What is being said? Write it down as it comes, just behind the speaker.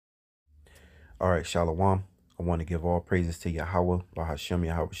All right, Shalom. I want to give all praises to Yahweh, Bahashem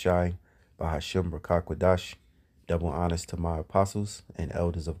Yahweh Shai, Bahashem Rakakwadash. Double honors to my apostles and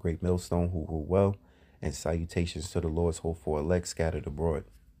elders of Great Millstone who rule well, and salutations to the Lord's hopeful elect scattered abroad.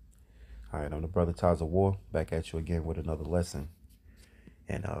 All right, I'm the brother Taz of War, back at you again with another lesson.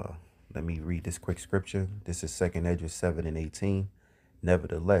 And let me read this quick scripture. This is 2nd Ezra 7 and 18.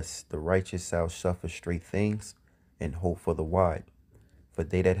 Nevertheless, the righteous shall suffer straight things and hope for the wide. For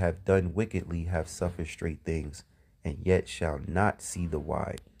they that have done wickedly have suffered straight things, and yet shall not see the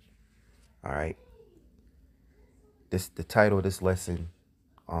wide. All right. The title of this lesson,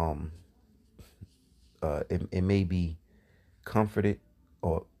 it may be comfortable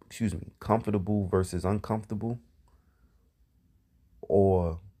versus uncomfortable,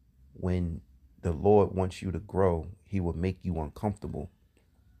 or when the Lord wants you to grow, he will make you uncomfortable.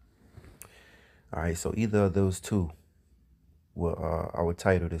 All right. So either of those two will I would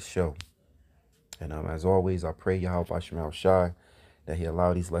title this show. And as always, I pray Yahweh Basham Shai that he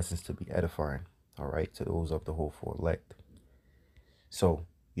allow these lessons to be edifying, all right, to those of the hopeful elect. So,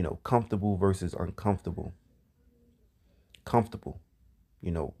 comfortable versus uncomfortable. Comfortable,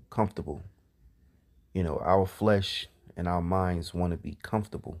 comfortable. Our flesh and our minds want to be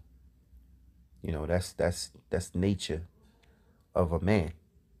comfortable. That's nature of a man.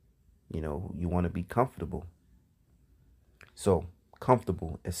 You want to be comfortable. So,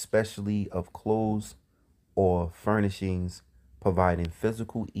 comfortable, especially of clothes or furnishings, providing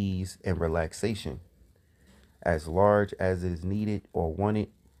physical ease and relaxation, as large as it is needed or wanted,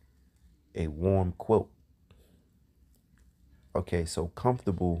 a warm quilt. Okay, so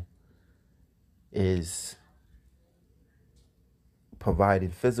comfortable is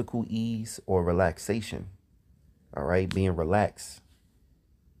providing physical ease or relaxation. All right, being relaxed.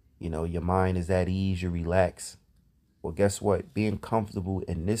 Your mind is at ease, you relax. Well, guess what? Being comfortable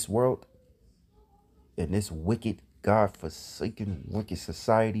in this world, in this wicked, God-forsaken, wicked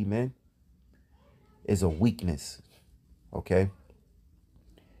society, man, is a weakness. Okay?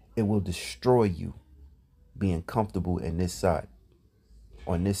 It will destroy you being comfortable in this side,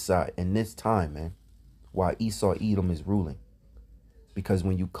 on this side, in this time, man, while Esau Edom is ruling. Because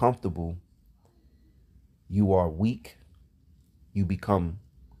when you're comfortable, you are weak, you become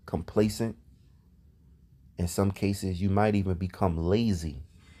complacent. In some cases, you might even become lazy.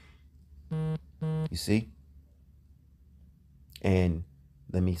 You see? And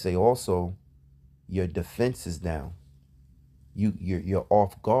let me say also, your defense is down. You're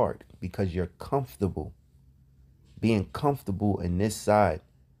off guard because you're comfortable. Being comfortable in this side,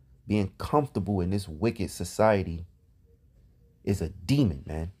 being comfortable in this wicked society is a demon,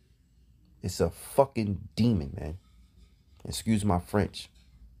 man. It's a fucking demon, man. Excuse my French.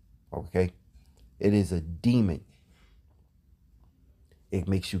 Okay? It is a demon. It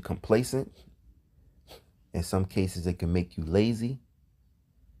makes you complacent. In some cases, it can make you lazy.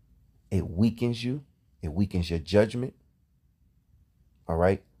 It weakens you. It weakens your judgment. All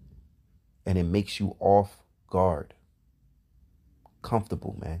right? And it makes you off guard.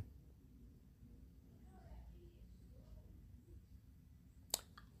 Comfortable, man.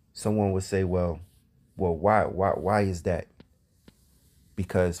 Someone would say, well, why is that?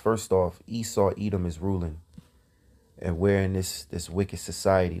 Because first off, Esau Edom is ruling. And we're in this wicked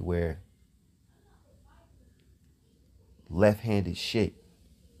society where left-handed shit,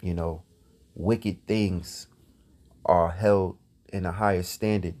 wicked things are held in a higher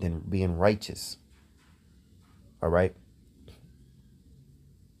standard than being righteous. All right?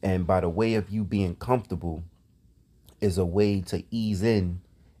 And by the way of you being comfortable is a way to ease in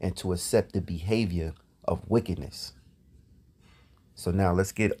and to accept the behavior of wickedness. So now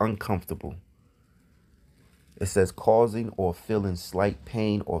let's get uncomfortable. It says causing or feeling slight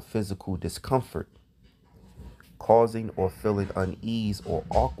pain or physical discomfort. Causing or feeling unease or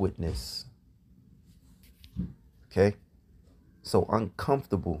awkwardness. Okay? So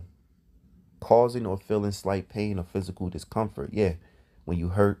uncomfortable. Causing or feeling slight pain or physical discomfort. Yeah, when you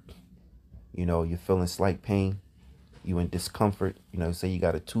hurt, you're feeling slight pain. You in discomfort. Say you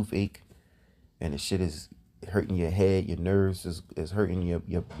got a toothache and the shit is hurting your head. Your nerves is hurting your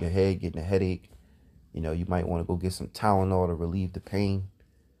head, getting a headache. You might want to go get some Tylenol to relieve the pain.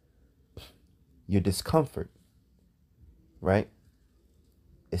 Your discomfort, right?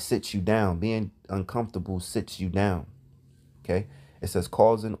 It sits you down. Being uncomfortable sits you down. Okay? It says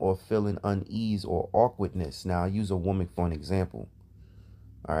causing or feeling unease or awkwardness. Now, I use a woman for an example.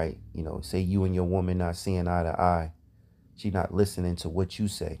 All right? Say you and your woman not seeing eye to eye. She's not listening to what you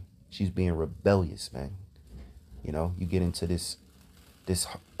say. She's being rebellious, man. You get into this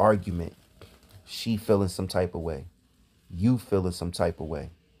argument. She feeling some type of way. You feeling some type of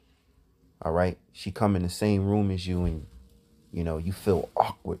way. All right. She come in the same room as you, and you feel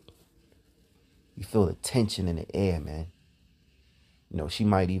awkward. You feel the tension in the air, man. She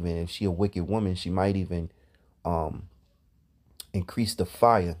might even, if she a wicked woman, she might even um increase the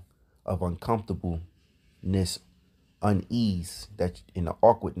fire of uncomfortableness, unease, that in the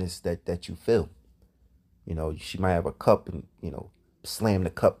awkwardness that you feel. She might have a cup and slam the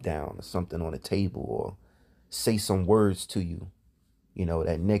cup down or something on the table, or say some words to you,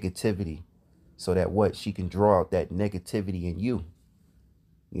 that negativity, so that what she can draw out that negativity in you,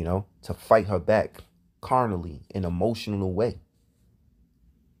 to fight her back carnally in emotional way.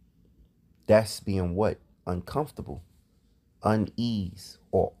 That's being what? Uncomfortable, unease,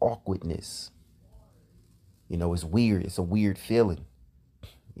 or awkwardness. It's weird. It's a weird feeling.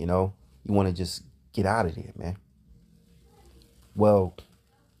 You want to just get out of there, man. Well,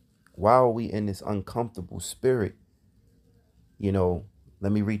 while we in this uncomfortable spirit,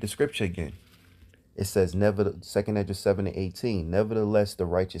 let me read the scripture again. It says, never, 2 Edges 7:18, nevertheless, the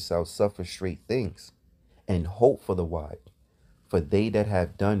righteous shall suffer straight things and hope for the wide. For they that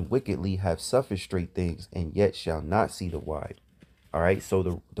have done wickedly have suffered straight things, and yet shall not see the wide. All right.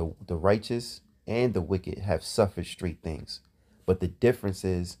 So the righteous and the wicked have suffered straight things. But the difference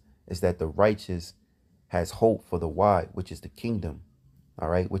is that the righteous has hope for the wide, which is the kingdom. All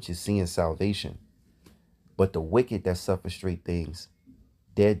right. Which is seeing salvation. But the wicked that suffer straight things,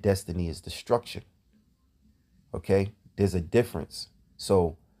 their destiny is destruction. Okay. There's a difference.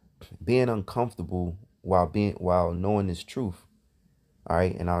 So being uncomfortable while knowing this truth, all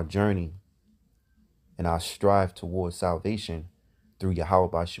right, in our journey and our strive towards salvation through Yahweh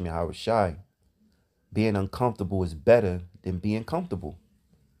Bashim Yahweh Shai, being uncomfortable is better than being comfortable,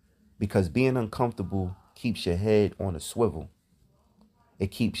 because being uncomfortable keeps your head on a swivel. It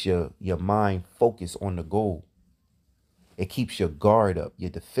keeps your mind focused on the goal. It keeps your guard up,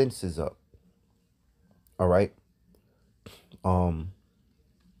 your defenses up. All right.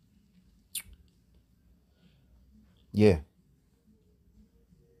 Yeah.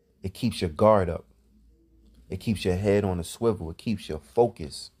 It keeps your guard up. It keeps your head on a swivel. It keeps your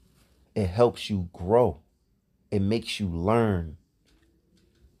focus. It helps you grow. It makes you learn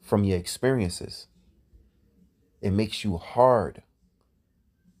from your experiences. It makes you hard.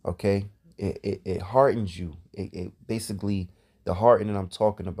 Okay. It hardens you. It basically, the hardening I'm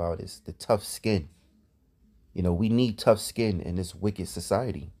talking about is the tough skin. We need tough skin in this wicked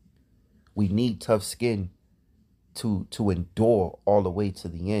society. We need tough skin to endure all the way to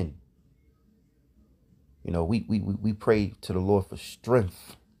the end. We pray to the Lord for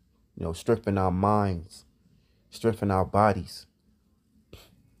strength. Strengthen our minds, strengthen our bodies,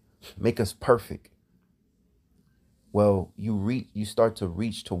 make us perfect. Well, you start to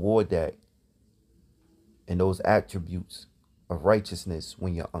reach toward that and those attributes of righteousness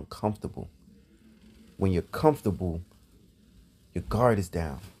when you're uncomfortable. When you're comfortable, your guard is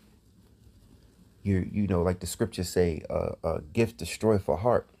down. Like the scriptures say, a gift destroyeth a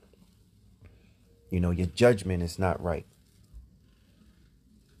heart. Your judgment is not right.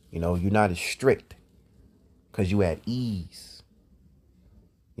 You're not as strict because you at ease.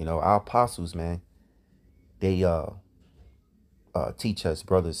 Our apostles, man, they teach us,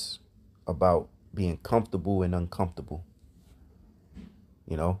 brothers, about being comfortable and uncomfortable.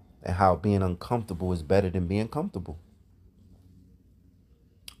 And how being uncomfortable is better than being comfortable.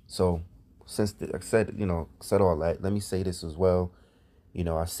 So since I said all that, let me say this as well.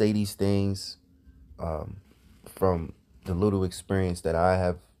 I say these things from the little experience that I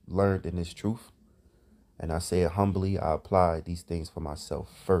have learned in this truth. And I say it humbly. I apply these things for myself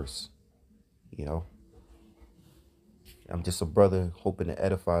first. I'm just a brother hoping to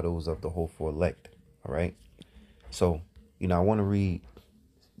edify those of the hopeful elect. All right. So, I want to read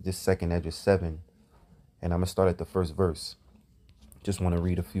this 2 Edges 7, and I'm going to start at the first verse. Just want to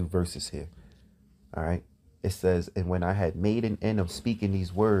read a few verses here. All right. It says, and when I had made an end of speaking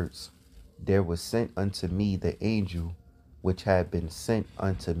these words, there was sent unto me the angel which had been sent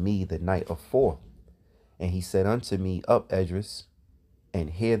unto me the night afore. And he said unto me, up, Esdras, and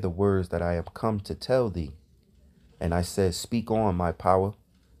hear the words that I am come to tell thee. And I said, speak on, my power.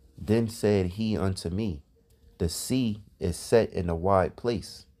 Then said he unto me, the sea is set in a wide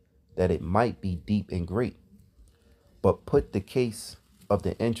place, that it might be deep and great. But put the case of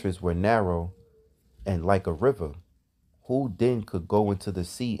the entrance were narrow and like a river. Who then could go into the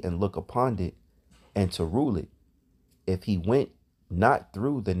sea and look upon it and to rule it? If he went not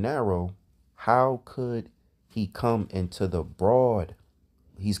through the narrow, how could he come into the broad?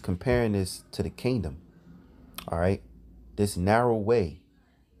 He's comparing this to the kingdom. All right. This narrow way,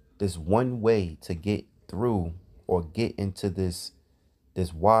 this one way to get through or get into this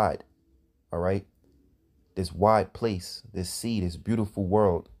wide all right, this wide place, this sea, this beautiful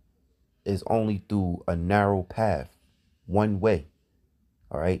world is only through a narrow path, one way,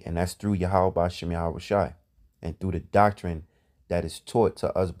 all right, and that's through Yahweh Bashem Yahweh Shai, and through the doctrine that is taught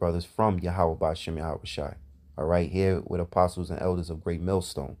to us brothers from Yahweh Bashem Yahweh Shai, all right, here with apostles and elders of Great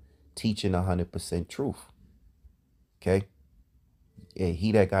Millstone, teaching 100% truth, okay? Yeah,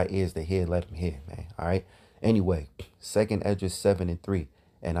 he that got ears to hear, let him hear, man, all right? Anyway, 2nd Esdras 7:3,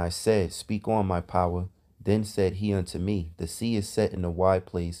 and I said, speak on, my power. Then said he unto me, the sea is set in a wide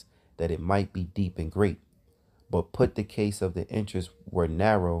place, that it might be deep and great. But put the case of the entrance were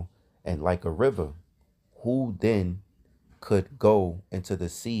narrow and like a river. Who then could go into the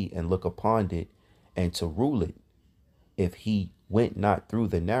sea and look upon it and to rule it? If he went not through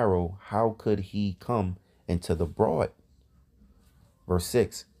the narrow, how could he come into the broad? Verse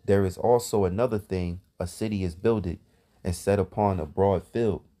 6, there is also another thing, a city is builded and set upon a broad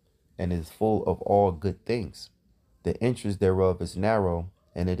field, and is full of all good things. The entrance thereof is narrow,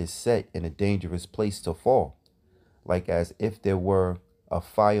 and it is set in a dangerous place to fall, like as if there were a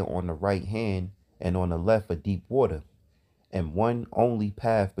fire on the right hand, and on the left a deep water, and one only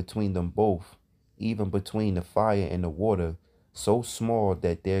path between them both, even between the fire and the water, so small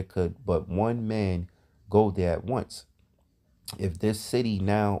that there could but one man go there at once. If this city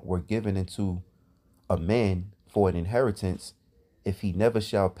now were given into a man for an inheritance, if he never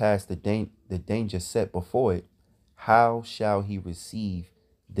shall pass the danger set before it, how shall he receive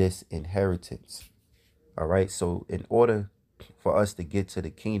this inheritance? All right, so in order for us to get to the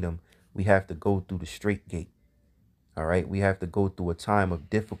kingdom, we have to go through the straight gate. All right, we have to go through a time of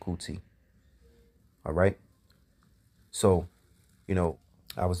difficulty. All right, so,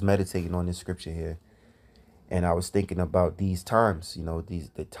 I was meditating on this scripture here, and I was thinking about these times,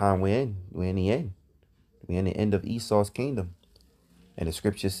 the time we're in. We're in the end. We're in the end of Esau's kingdom. And the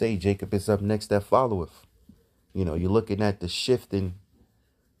scriptures say Jacob is up next that followeth. You're looking at the shifting,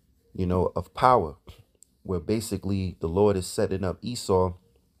 of power, where basically the Lord is setting up Esau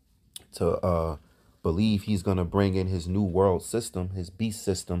to believe he's going to bring in his new world system, his beast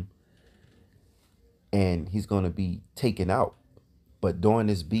system, and he's going to be taken out. But during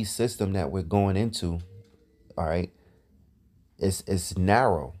this beast system that we're going into, all right, it's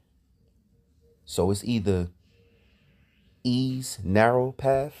narrow. So it's either ease, narrow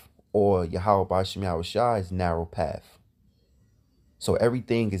path, or Yahweh Bashem Yahweh Shai's narrow path. So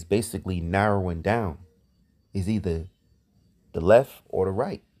everything is basically narrowing down. It's either the left or the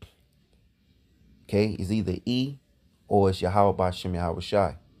right. Okay, it's either E or it's Yahweh Bashem Yahweh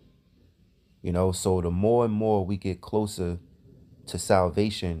Shai. So the more and more we get closer to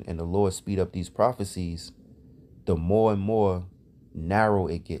salvation and the Lord speed up these prophecies, the more and more narrow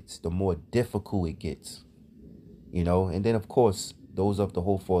it gets, the more difficult it gets. And then of course, those of the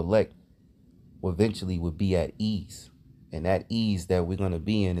hopeful elect will eventually would be at ease. And that ease that we're going to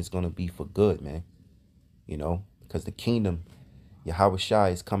be in is going to be for good, man. Because the kingdom, Yahweh Shai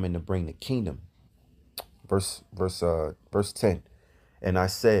is coming to bring the kingdom. Verse 10. And I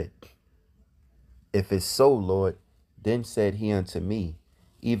said, if it's so, Lord, then said he unto me,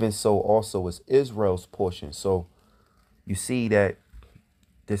 even so also is Israel's portion. So you see that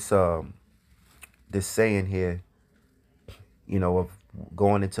this saying here, of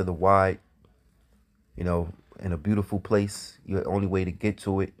going into the wide, in a beautiful place, the only way to get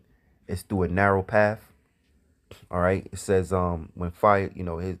to it is through a narrow path. All right. It says, when fire,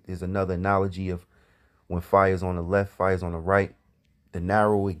 here's another analogy of when fire's on the left, fire's on the right. The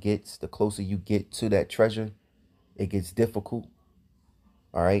narrower it gets, the closer you get to that treasure, it gets difficult.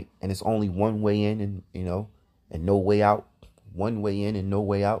 All right. And it's only one way in and no way out. One way in and no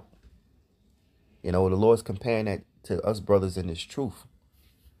way out. The Lord's comparing that to us brothers in this truth.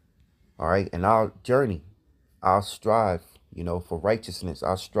 All right. And our journey, I'll strive, for righteousness.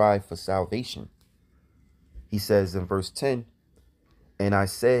 I'll strive for salvation. He says in verse 10, and I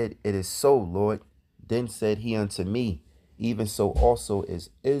said, it is so, Lord. Then said he unto me, even so also is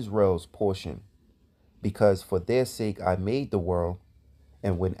Israel's portion, because for their sake I made the world.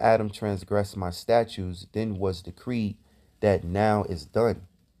 And when Adam transgressed my statutes, then was decreed that now is done.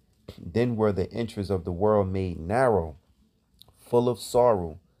 Then were the entrance of the world made narrow, full of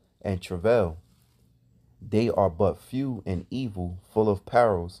sorrow and travail. They are but few and evil, full of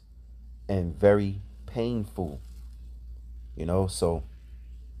perils, and very painful. So,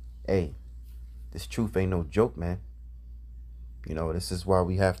 hey, this truth ain't no joke, man. This is why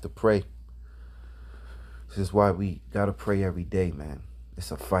we have to pray. This is why we got to pray every day, man.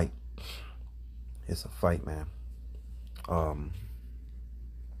 It's a fight. It's a fight, man. I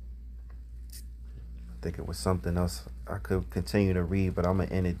think it was something else I could continue to read, but I'm going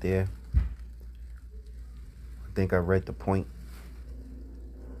to end it there. think I read the point,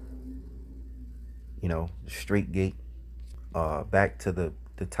 the straight gate. Back to the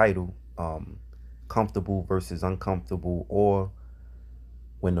title, comfortable versus uncomfortable, or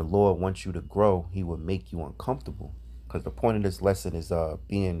when the Lord wants you to grow, he will make you uncomfortable. Because the point of this lesson is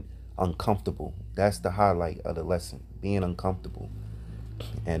being uncomfortable. That's the highlight of the lesson, being uncomfortable.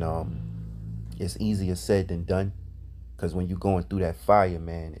 And it's easier said than done. Because when you're going through that fire,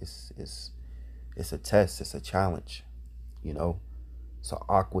 man, it's a test, it's a challenge. You know, it's an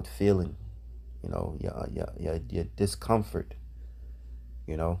awkward feeling. Your discomfort.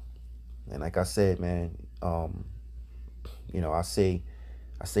 You know, and like I said, man, I say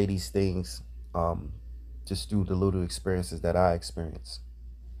these things just through the little experiences that I experience.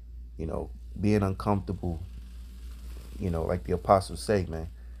 You know, being uncomfortable. Like the apostles say, man,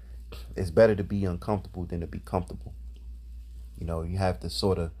 it's better to be uncomfortable than to be comfortable. You have to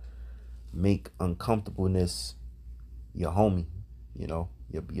sort of make uncomfortableness your homie.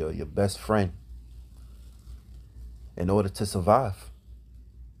 Your best friend in order to survive.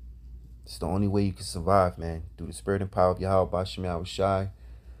 It's the only way you can survive, man. Through the spirit and power of Yahweh Bashim Yahushai,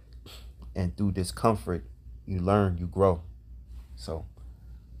 and through discomfort, you learn, you grow. So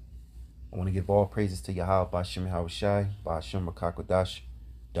I want to give all praises to Yahweh Bashim Yahushai, Bashim Rakakwadash.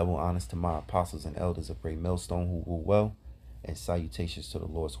 Double honors to my apostles and elders of Great Millstone who rule well, and salutations to the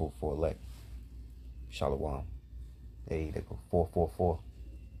Lord's hopeful elect. Shalom. Hey, they go 444.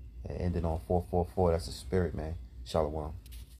 And ending on 444. That's the spirit, man. Shalom.